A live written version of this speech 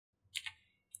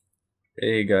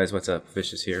Hey guys, what's up?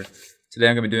 Vicious here. Today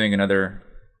I'm going to be doing another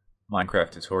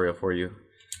Minecraft tutorial for you.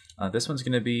 This one's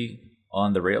going to be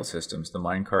on the rail systems, the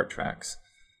minecart tracks.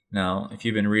 Now, if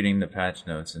you've been reading the patch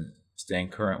notes and staying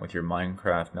current with your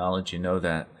Minecraft knowledge, you know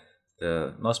that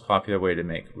the most popular way to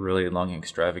make really long,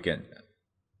 extravagant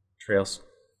trail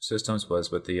systems was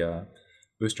with the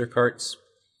booster carts,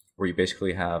 where you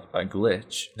basically have a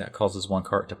glitch that causes one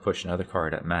cart to push another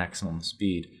cart at maximum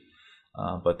speed.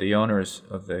 But the owners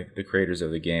of the creators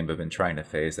of the game have been trying to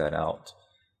phase that out.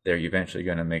 They're eventually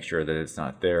going to make sure that it's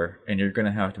not there, and you're going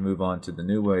to have to move on to the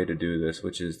new way to do this,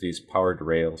 which is these powered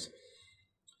rails.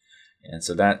 And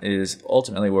so that is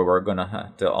ultimately where we're going to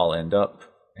have to all end up.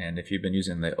 And if you've been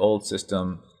using the old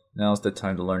system, now's the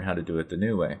time to learn how to do it the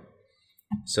new way.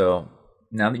 So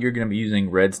now that you're going to be using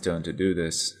redstone to do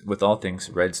this, with all things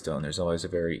redstone, there's always a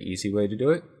very easy way to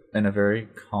do it and a very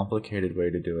complicated way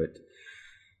to do it.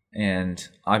 And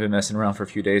I've been messing around for a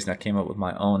few days and I came up with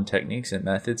my own techniques and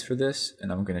methods for this, and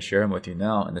I'm going to share them with you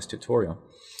now in this tutorial.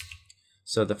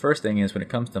 So the first thing is, when it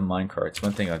comes to minecarts,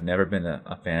 one thing I've never been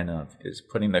a fan of is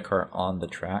putting the cart on the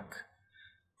track,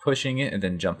 pushing it, and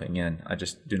then jumping in. I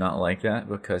just do not like that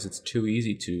because it's too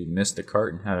easy to miss the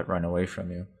cart and have it run away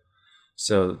from you.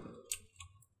 So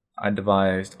I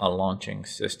devised a launching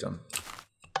system.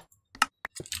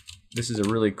 This is a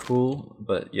really cool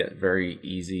but yet very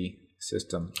easy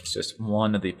system. It's just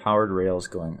one of the powered rails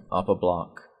going up a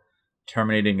block,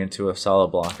 terminating into a solid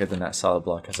block, and then that solid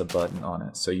block has a button on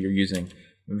it. So you're using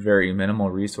very minimal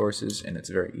resources and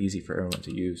it's very easy for everyone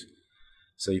to use.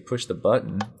 So you push the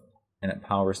button and it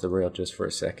powers the rail just for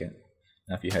a second.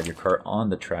 Now if you have your cart on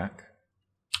the track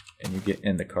and you get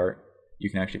in the cart,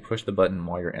 you can actually push the button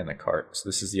while you're in the cart. So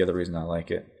this is the other reason I like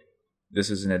it.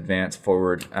 This is an advance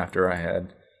forward after I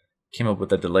came up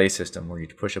with a delay system where you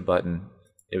push a button.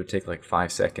 It would take like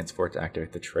 5 seconds for it to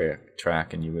activate the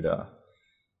track, and you'd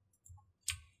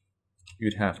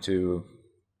have to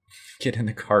get in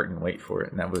the cart and wait for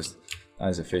it, and that was not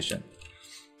as efficient.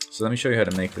 So let me show you how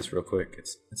to make this real quick.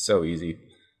 It's so easy.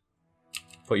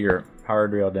 Put your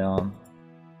powered rail down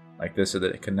like this so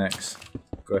that it connects.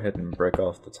 Go ahead and break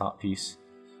off the top piece,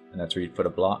 and that's where you put a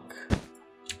block,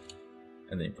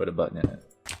 and then you put a button in it.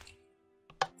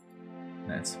 And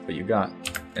that's what you got.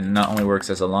 And it not only works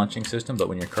as a launching system, but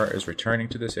when your cart is returning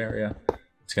to this area,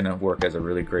 it's going to work as a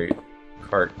really great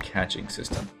cart catching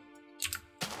system.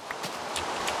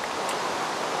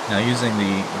 Now, using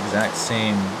the exact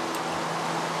same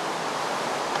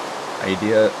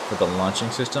idea for the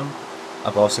launching system,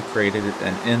 I've also created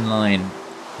an inline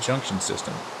junction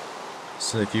system.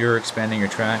 So if you're expanding your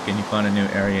track and you find a new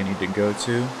area you need to go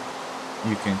to,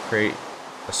 you can create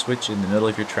a switch in the middle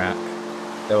of your track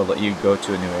that will let you go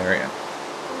to a new area.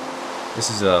 This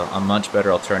is a much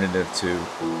better alternative to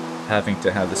having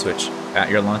to have the switch at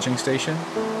your launching station,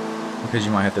 because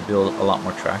you might have to build a lot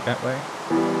more track that way.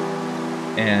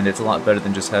 And it's a lot better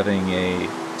than just having a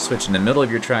switch in the middle of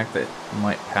your track that you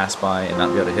might pass by and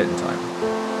not be able to hit in time.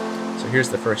 So here's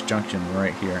the first junction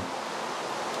right here.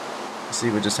 See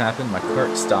what just happened? My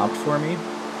cart stopped for me.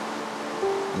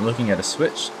 I'm looking at a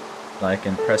switch that I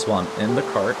can press while I'm in the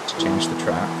cart to change the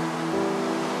track,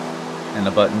 and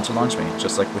a button to launch me,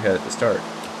 just like we had at the start.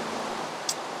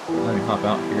 Let me hop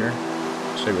out here,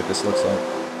 show you what this looks like.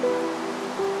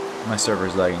 My server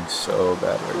is lagging so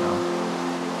bad right now.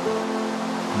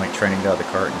 I'm like training out of the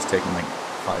cart and it's taking like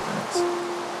 5 minutes.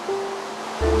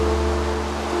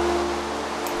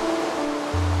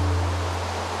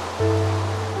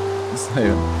 It's not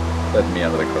even letting me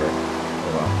out of the cart.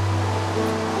 Oh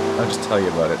well. I'll just tell you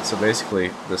about it. So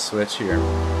basically, the switch here,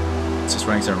 it's just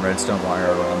running some redstone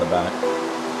wire around the back,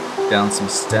 down some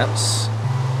steps,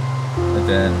 and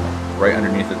then right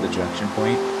underneath of the junction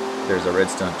point, there's a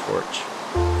redstone torch.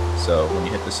 So when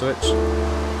you hit the switch,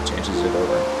 it changes it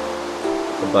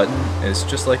over. The button is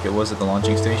just like it was at the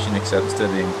launching station, except instead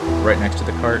of being right next to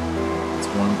the cart, it's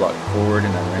one block forward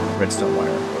and I ran redstone wire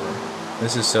over.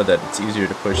 This is so that it's easier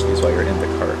to push these while you're in the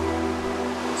cart.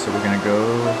 So we're gonna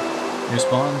go new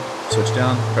spawn, switch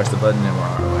down, press the button, and we're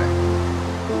on our way.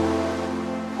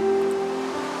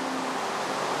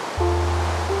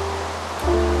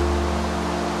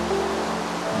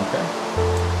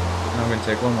 I'm going to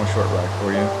take one more short ride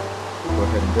for you. Go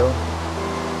ahead and go.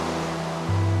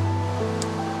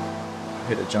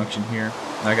 Hit a junction here.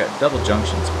 Now I got double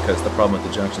junctions because the problem with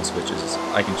the junction switches is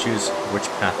I can choose which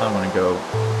path I want to go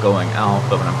going out,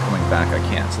 but when I'm coming back I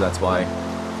can't. So that's why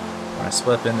when I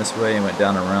swept in this way and went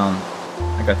down and around,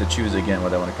 I got to choose again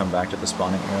whether I want to come back to the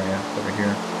spawning area over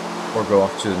here or go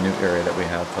off to the new area that we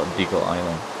have called Deagle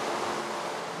Island.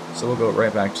 So we'll go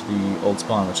right back to the old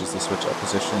spawn, which is the switch up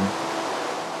position.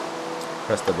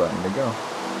 press the button to go.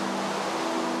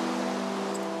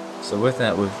 So with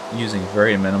that, with using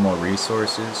very minimal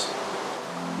resources,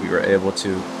 we were able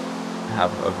to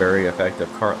have a very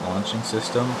effective cart launching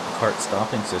system, cart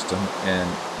stopping system, and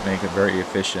make a very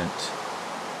efficient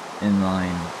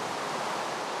inline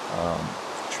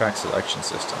track selection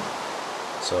system.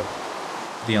 So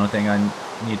the only thing I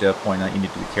need to point out you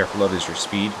need to be careful of is your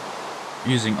speed.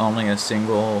 Using only a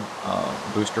single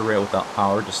booster rail without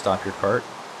power to stop your cart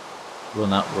will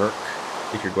not work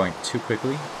if you're going too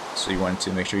quickly. So you want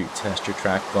to make sure you test your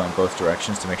track going both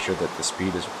directions to make sure that the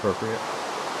speed is appropriate.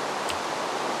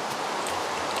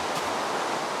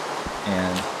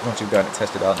 And once you've got it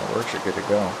tested out and it works, you're good to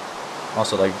go.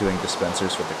 Also like doing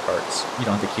dispensers with the carts. You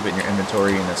don't have to keep it in your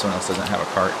inventory, and if someone else doesn't have a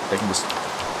cart, they can just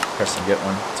press and get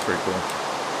one. It's pretty cool.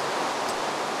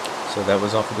 So that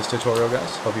was all for this tutorial,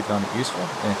 guys. Hope you found it useful.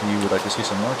 And if you would like to see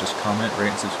some more, just comment,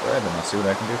 rate, and subscribe, and I'll see what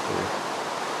I can do for you.